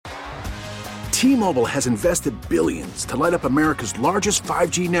T-Mobile has invested billions to light up America's largest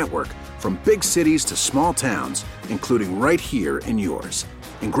 5G network, from big cities to small towns, including right here in yours.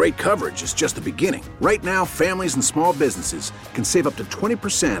 And great coverage is just the beginning. Right now, families and small businesses can save up to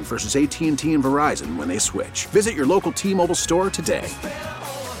 20% versus AT&T and Verizon when they switch. Visit your local T-Mobile store today.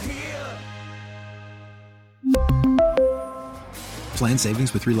 Plan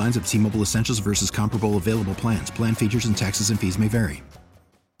savings with 3 lines of T-Mobile Essentials versus comparable available plans. Plan features and taxes and fees may vary.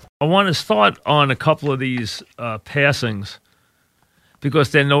 I want to start on a couple of these passings because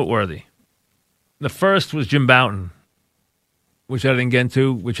they're noteworthy. The first was Jim Bouton, which I didn't get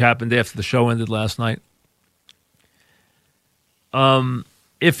into, which happened after the show ended last night.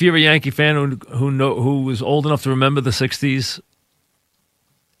 If you're a Yankee fan who was old enough to remember the 60s,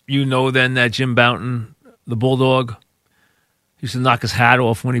 you know then that Jim Bouton, the Bulldog, used to knock his hat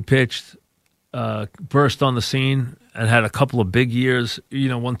off when he pitched, burst on the scene and had a couple of big years.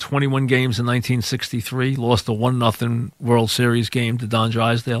 Won 21 games in 1963, lost a 1-0 World Series game to Don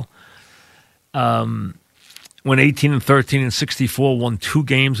Drysdale. Went 18-13 in 64, won 2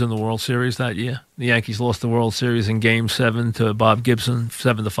 games in the World Series that year. The Yankees lost the World Series in Game 7 to Bob Gibson,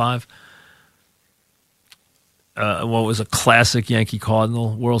 7-5. What was a classic Yankee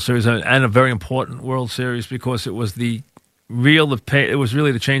Cardinal World Series and a very important World Series because it was it was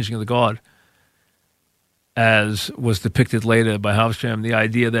really the changing of the guard, as was depicted later by Hofstrom. The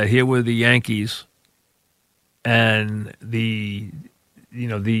idea that here were the Yankees and the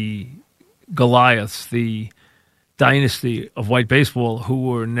Goliaths, the dynasty of white baseball, who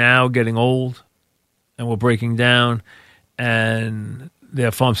were now getting old and were breaking down, and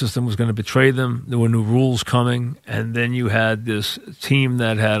their farm system was going to betray them. There were new rules coming, and then you had this team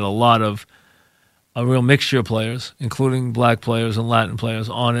that had a real mixture of players, including black players and Latin players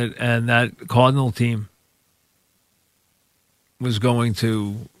on it, and that Cardinal team was going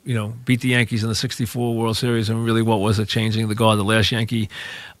to, beat the Yankees in the 64 World Series, and really what was it, changing the guard, the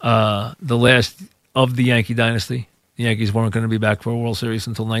last of the Yankee dynasty. The Yankees weren't going to be back for a World Series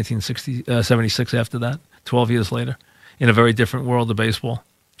until 1976 after that, 12 years later, in a very different world of baseball.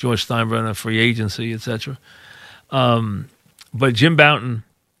 George Steinbrenner, free agency, etc. But Jim Bouton,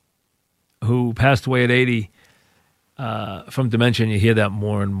 who passed away at 80 from dementia, and you hear that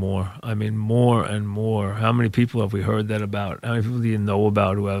more and more. I mean, more and more. How many people have we heard that about? How many people do you know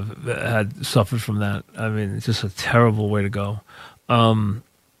about who have had suffered from that? I mean, it's just a terrible way to go.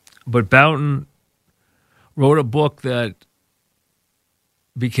 But Bouton wrote a book that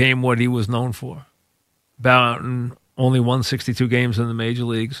became what he was known for. Bouton only won 62 games in the major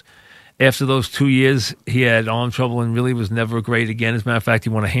leagues. After those 2 years, he had arm trouble and really was never great again. As a matter of fact, he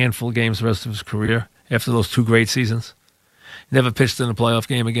won a handful of games the rest of his career after those 2 great seasons. Never pitched in a playoff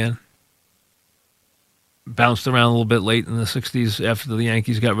game again. Bounced around a little bit late in the 60s after the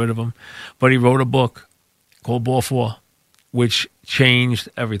Yankees got rid of him. But he wrote a book called Ball 4, which changed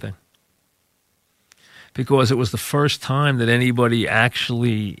everything. Because it was the first time that anybody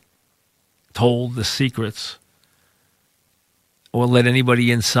actually told the secrets or let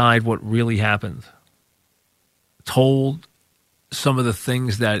anybody inside what really happened. Told some of the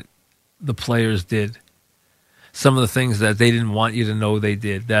things that the players did. Some of the things that they didn't want you to know they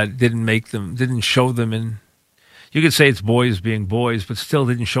did. That didn't show them in, you could say it's boys being boys, but still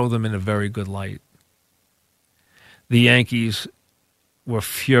didn't show them in a very good light. The Yankees were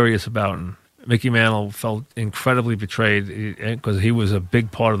furious about him. Mickey Mantle felt incredibly betrayed because he was a big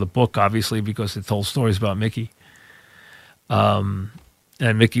part of the book, obviously, because it told stories about Mickey. And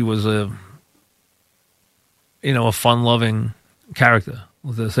Mickey was a fun-loving character,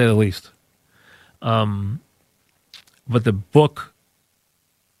 to say the least. But the book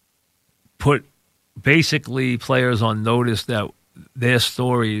put basically players on notice that their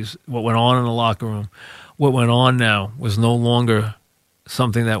stories, what went on in the locker room, what went on now was no longer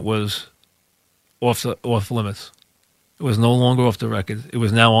something that was off limits. It was no longer off the record. It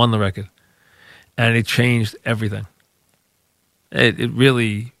was now on the record. And it changed everything. It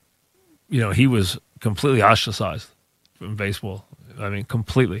really, he was completely ostracized from baseball. I mean,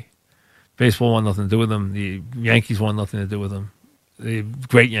 completely. Baseball wanted nothing to do with him. The Yankees wanted nothing to do with him. The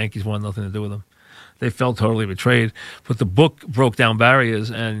great Yankees wanted nothing to do with him. They felt totally betrayed. But the book broke down barriers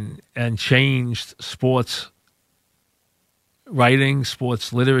and changed sports writing,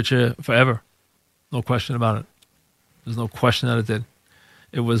 sports literature forever. No question about it. There's no question that it did.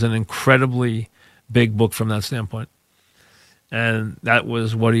 It was an incredibly big book from that standpoint. And that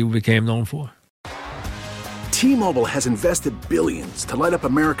was what he became known for. T-Mobile has invested billions to light up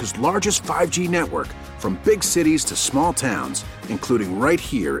America's largest 5G network, from big cities to small towns, including right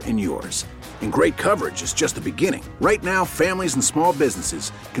here in yours. And great coverage is just the beginning. Right now, families and small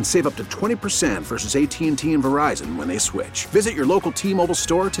businesses can save up to 20% versus AT&T and Verizon when they switch. Visit your local T-Mobile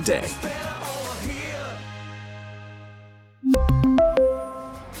store today.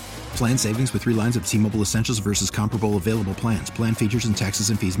 Plan savings with 3 lines of T-Mobile Essentials versus comparable available plans. Plan features and taxes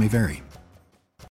and fees may vary.